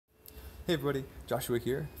Hey everybody, Joshua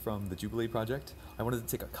here from the Jubilee project. I wanted to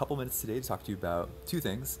take a couple minutes today to talk to you about two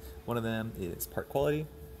things. One of them is print quality,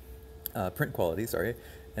 sorry,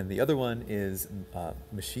 and the other one is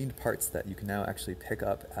machined parts that you can now actually pick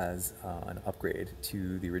up as an upgrade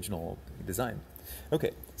to the original design.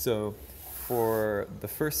 Okay, so for the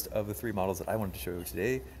first of the three models that I wanted to show you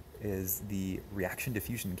today is the reaction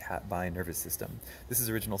diffusion cat by nervous system. This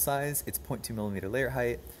is original size, it's 0.2 millimeter layer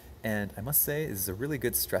height, and I must say, this is a really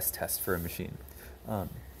good stress test for a machine.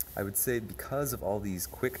 I would say because of all these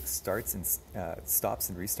quick starts and stops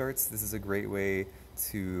and restarts, this is a great way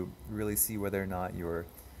to really see whether or not your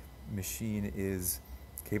machine is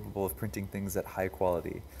capable of printing things at high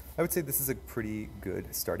quality. I would say this is a pretty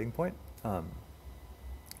good starting point.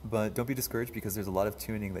 But don't be discouraged because there's a lot of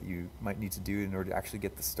tuning that you might need to do in order to actually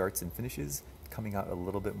get the starts and finishes coming out a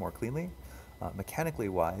little bit more cleanly. Mechanically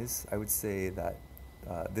wise, I would say that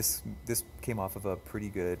this came off of a pretty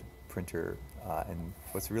good printer, and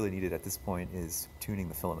what's really needed at this point is tuning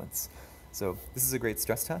the filaments. So this is a great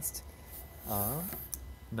stress test.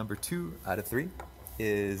 Number 2 out of 3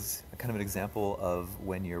 is kind of an example of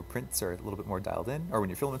when your prints are a little bit more dialed in, or when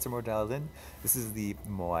your filaments are more dialed in. This is the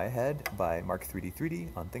Moai head by Mark 3D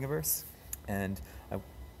on Thingiverse, and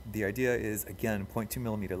the idea is, again, 0.2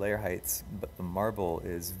 millimeter layer heights, but the marble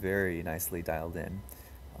is very nicely dialed in.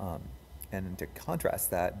 And to contrast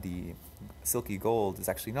that, the silky gold is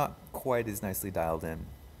actually not quite as nicely dialed in.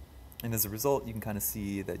 And as a result, you can kind of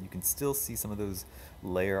see that you can still see some of those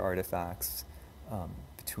layer artifacts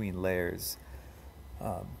between layers.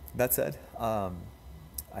 That said,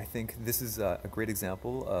 I think this is a great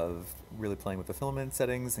example of really playing with the filament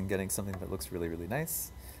settings and getting something that looks really, really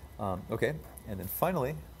nice. Okay, and then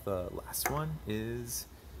finally, the last one is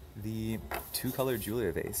the two-color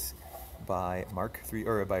Jubilee vase by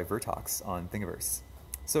by Vertox on Thingiverse.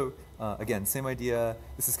 So again, same idea.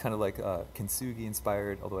 This is kind of like kintsugi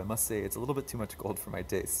inspired, although I must say it's a little bit too much gold for my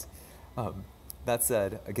taste. That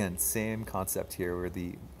said, again, same concept here where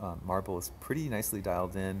the marble is pretty nicely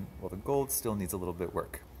dialed in, while the gold still needs a little bit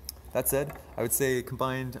work. That said, I would say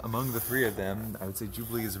combined among the three of them, I would say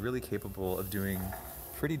Jubilee is really capable of doing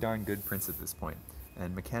pretty darn good prints at this point.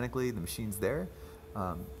 And mechanically, the machine's there.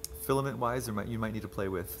 Filament-wise, you might need to play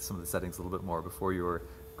with some of the settings a little bit more before you're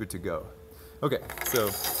good to go. Okay, so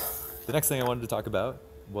the next thing I wanted to talk about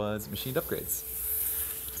was machined upgrades.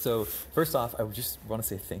 So first off, I would just want to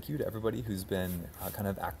say thank you to everybody who's been kind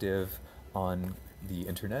of active on the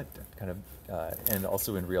internet, and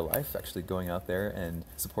also in real life, actually going out there and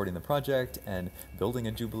supporting the project and building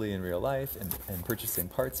a Jubilee in real life and purchasing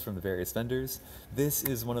parts from the various vendors. This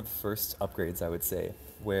is one of the first upgrades, I would say,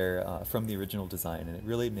 where from the original design, and it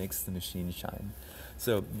really makes the machine shine.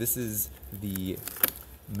 So this is the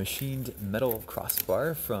machined metal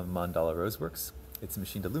crossbar from Mandala Roseworks. It's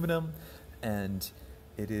machined aluminum, and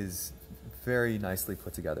it is very nicely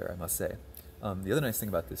put together, I must say. The other nice thing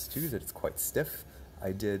about this too is that it's quite stiff.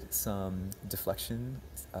 I did some deflection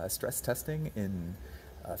stress testing in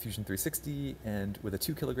Fusion 360, and with a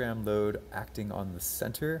 2 kilogram load acting on the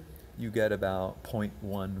center, you get about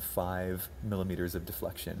 0.15 millimeters of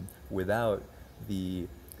deflection without the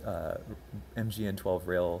MGN12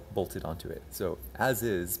 rail bolted onto it. So as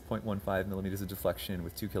is, 0.15 millimeters of deflection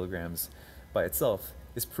with 2 kilograms by itself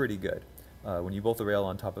is pretty good. When you bolt the rail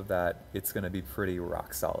on top of that, it's going to be pretty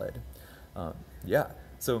rock solid. Yeah,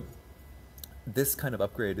 so this kind of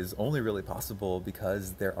upgrade is only really possible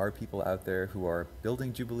because there are people out there who are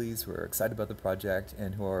building Jubilees, who are excited about the project,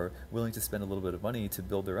 and who are willing to spend a little bit of money to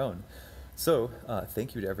build their own. So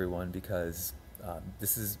thank you to everyone, because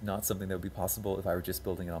this is not something that would be possible if I were just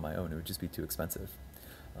building it on my own. It would just be too expensive.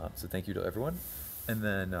 So thank you to everyone. And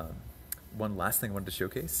then one last thing I wanted to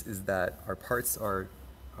showcase is that our parts are,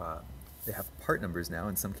 they have part numbers now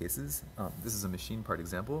in some cases. This is a machine part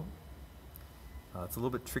example. It's a little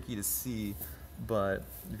bit tricky to see, but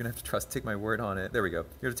you're gonna have to take my word on it. There we go.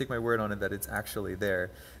 You have to take my word on it that it's actually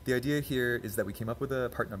there. The idea here is that we came up with a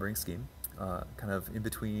part numbering scheme, kind of in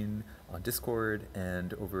between on Discord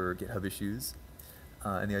and over GitHub issues.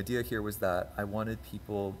 And the idea here was that I wanted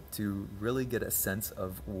people to really get a sense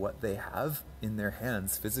of what they have in their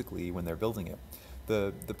hands physically when they're building it.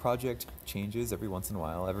 The project changes every once in a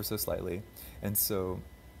while, ever so slightly, and so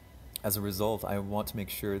as a result, I want to make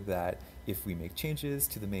sure that if we make changes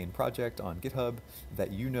to the main project on GitHub,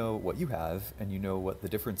 that you know what you have and you know what the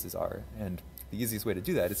differences are. And the easiest way to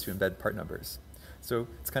do that is to embed part numbers. So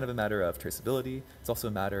it's kind of a matter of traceability. It's also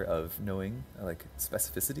a matter of knowing, like,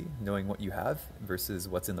 specificity, knowing what you have versus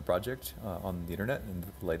what's in the project on the internet in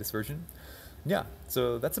the latest version. Yeah,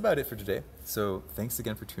 so that's about it for today. So thanks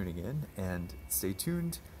again for tuning in, and stay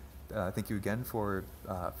tuned. thank you again for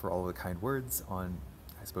all the kind words on,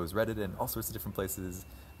 I suppose, Reddit and all sorts of different places.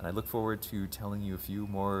 And I look forward to telling you a few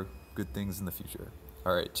more good things in the future.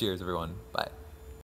 All right, cheers, everyone. Bye.